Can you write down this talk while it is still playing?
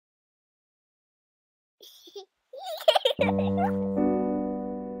Hi,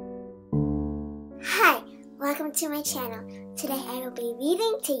 welcome to my channel. Today I will be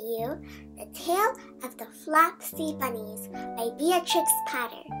reading to you The Tale of the Flopsy Bunnies by Beatrix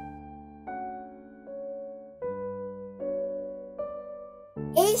Potter.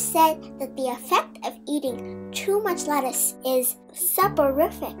 It is said that the effect of eating too much lettuce is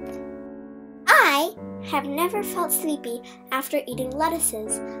soporific. I have never felt sleepy after eating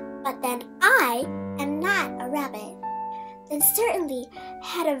lettuces, but then I am not a rabbit. Then certainly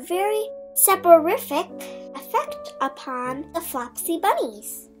had a very soporific effect upon the Flopsy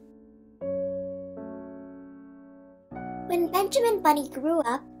Bunnies. When Benjamin Bunny grew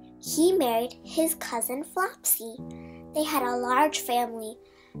up, he married his cousin Flopsy. They had a large family,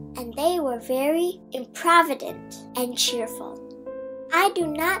 and they were very improvident and cheerful. I do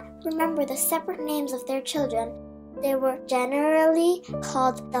not remember the separate names of their children. They were generally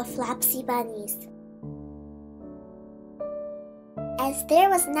called the Flopsy Bunnies. As there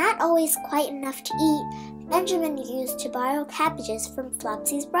was not always quite enough to eat, Benjamin used to borrow cabbages from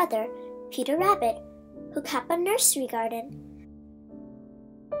Flopsy's brother, Peter Rabbit, who kept a nursery garden.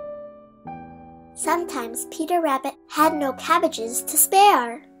 Sometimes Peter Rabbit had no cabbages to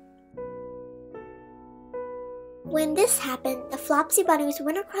spare. When this happened, the Flopsy Bunnies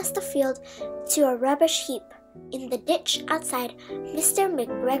went across the field to a rubbish heap in the ditch outside Mr.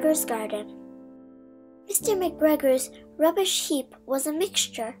 McGregor's garden. Mr. McGregor's rubbish heap was a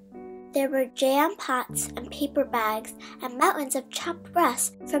mixture. There were jam pots and paper bags and mountains of chopped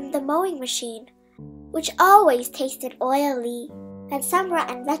grass from the mowing machine, which always tasted oily, and some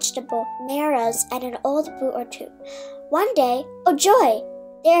rotten vegetable marrows and an old boot or two. One day, oh joy,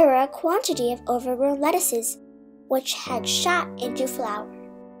 there were a quantity of overgrown lettuces, which had shot into flower.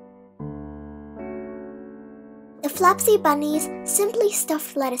 The Flopsy Bunnies simply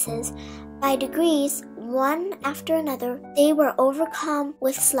stuffed lettuces. By degrees, one after another, they were overcome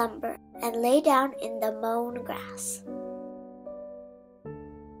with slumber and lay down in the mown grass.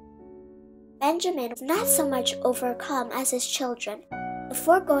 Benjamin was not so much overcome as his children.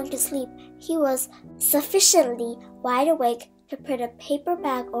 Before going to sleep, he was sufficiently wide awake to put a paper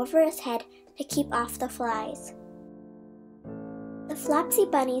bag over his head to keep off the flies. The Flopsy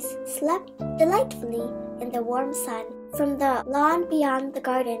Bunnies slept delightfully in the warm sun. From the lawn beyond the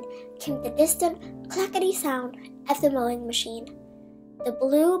garden came the distant clackety sound of the mowing machine. The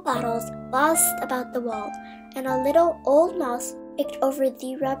blue bottles buzzed about the wall, and a little old mouse picked over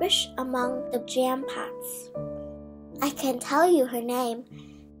the rubbish among the jam pots. I can tell you her name.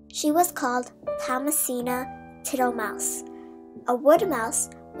 She was called Thomasina Tittlemouse, a wood mouse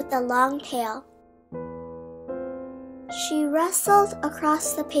with a long tail. She rustled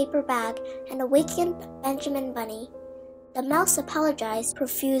across the paper bag and awakened Benjamin Bunny. The mouse apologized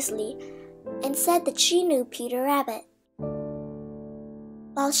profusely and said that she knew Peter Rabbit.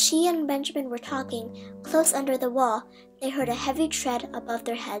 While she and Benjamin were talking, close under the wall, they heard a heavy tread above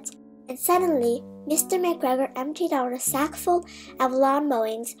their heads, and suddenly Mr. McGregor emptied out a sackful of lawn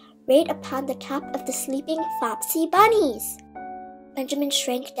mowings right upon the top of the sleeping Flopsy Bunnies. Benjamin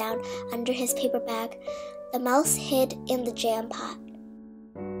shrank down under his paper bag. The mouse hid in the jam pot.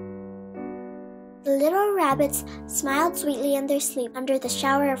 The little rabbits smiled sweetly in their sleep under the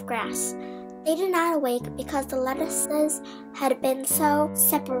shower of grass. They did not awake because the lettuces had been so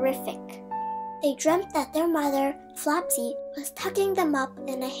soporific. They dreamt that their mother, Flopsy, was tucking them up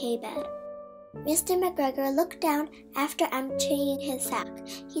in a hay bed. Mr. McGregor looked down after emptying his sack.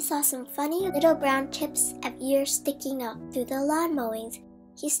 He saw some funny little brown tips of ears sticking up through the lawn mowings.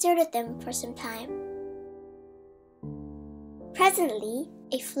 He stared at them for some time. Presently,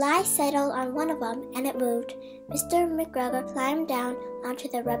 a fly settled on one of them and it moved. Mr. McGregor climbed down onto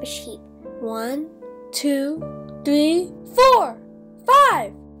the rubbish heap. 1, 2, 3, 4,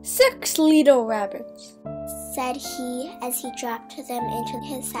 5, 6 little rabbits, said he as he dropped them into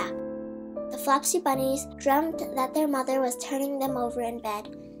his sack. The Flopsy Bunnies dreamt that their mother was turning them over in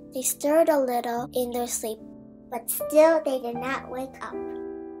bed. They stirred a little in their sleep, but still they did not wake up.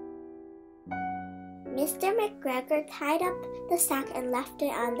 Mr. McGregor tied up the sack and left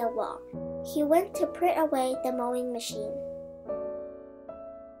it on the wall. He went to put away the mowing machine.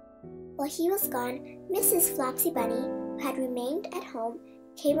 While he was gone, Mrs. Flopsy Bunny, who had remained at home,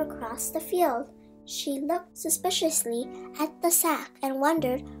 came across the field. She looked suspiciously at the sack and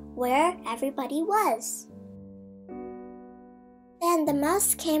wondered where everybody was. Then the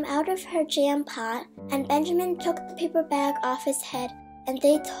mouse came out of her jam pot, and Benjamin took the paper bag off his head, and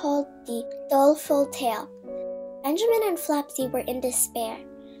they told the doleful tale. Benjamin and Flopsy were in despair.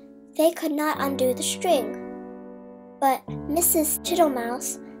 They could not undo the string. But Mrs.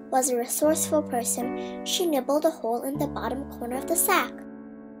 Tittlemouse was a resourceful person. She nibbled a hole in the bottom corner of the sack.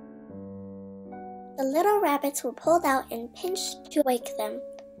 The little rabbits were pulled out and pinched to wake them.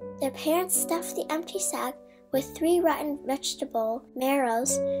 Their parents stuffed the empty sack with 3 rotten vegetable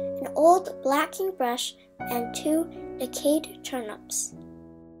marrows, an old blacking brush, and 2 decayed turnips.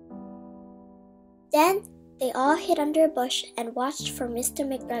 Then they all hid under a bush and watched for Mr.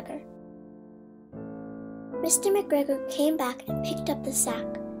 McGregor. Mr. McGregor came back and picked up the sack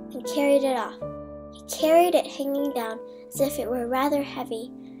and carried it off. He carried it hanging down as if it were rather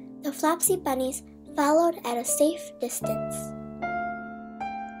heavy. The Flopsy Bunnies followed at a safe distance.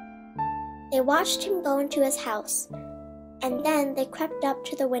 They watched him go into his house, and then they crept up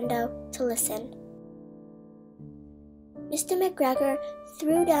to the window to listen. Mr. McGregor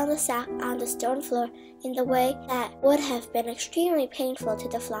threw down the sack on the stone floor in the way that would have been extremely painful to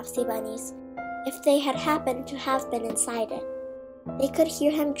the Flopsy Bunnies if they had happened to have been inside it. They could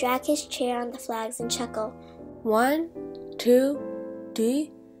hear him drag his chair on the flags and chuckle. 1, 2,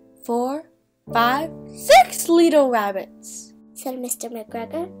 3, 4, 5, 6 little rabbits, said Mr.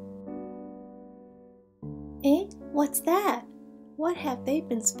 McGregor. Eh? What's that? What have they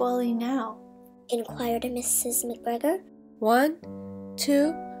been spoiling now? Inquired Mrs. McGregor. 1,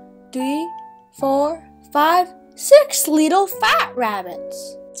 2, 3, 4, 5, 6 little fat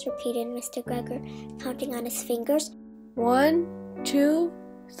rabbits, repeated Mr. Gregor, counting on his fingers. 1, 2,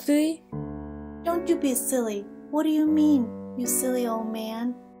 3. Don't you be silly. What do you mean, you silly old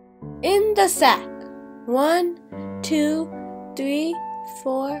man? In the sack. 1, 2, 3,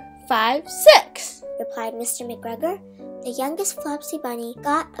 4, 5, 6, replied Mr. McGregor. The youngest Flopsy Bunny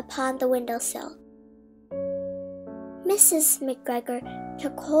got upon the windowsill. Mrs. McGregor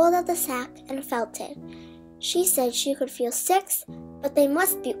took hold of the sack and felt it. She said she could feel 6, but they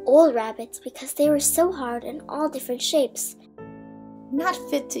must be old rabbits because they were so hard in all different shapes. Not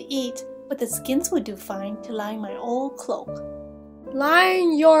fit to eat, but the skins would do fine to line my old cloak.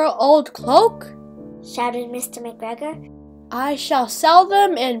 Line your old cloak? Shouted Mr. McGregor. I shall sell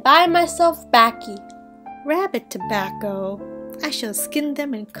them and buy myself baccy. Rabbit tobacco. I shall skin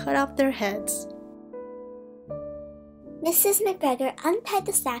them and cut off their heads. Mrs. McGregor untied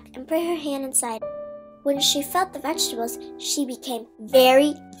the sack and put her hand inside. When she felt the vegetables, she became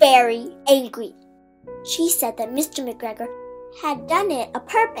very, very angry. She said that Mr. McGregor had done it a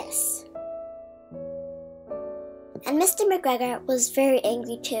purpose. And Mr. McGregor was very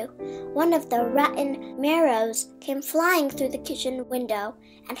angry too. One of the rotten marrows came flying through the kitchen window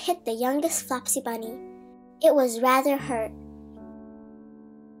and hit the youngest Flopsy Bunny. It was rather hurt.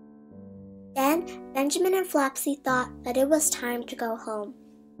 Then Benjamin and Flopsy thought that it was time to go home.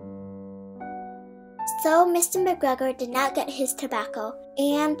 So Mr. McGregor did not get his tobacco,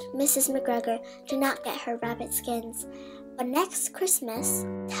 and Mrs. McGregor did not get her rabbit skins. But next Christmas,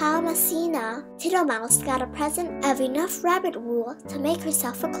 Thomasina Tittlemouse got a present of enough rabbit wool to make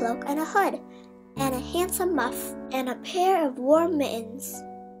herself a cloak and a hood, and a handsome muff, and a pair of warm mittens.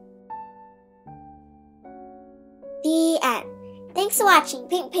 The end. Thanks for watching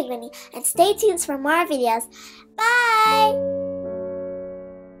Pink Penguiny, and stay tuned for more videos. Bye!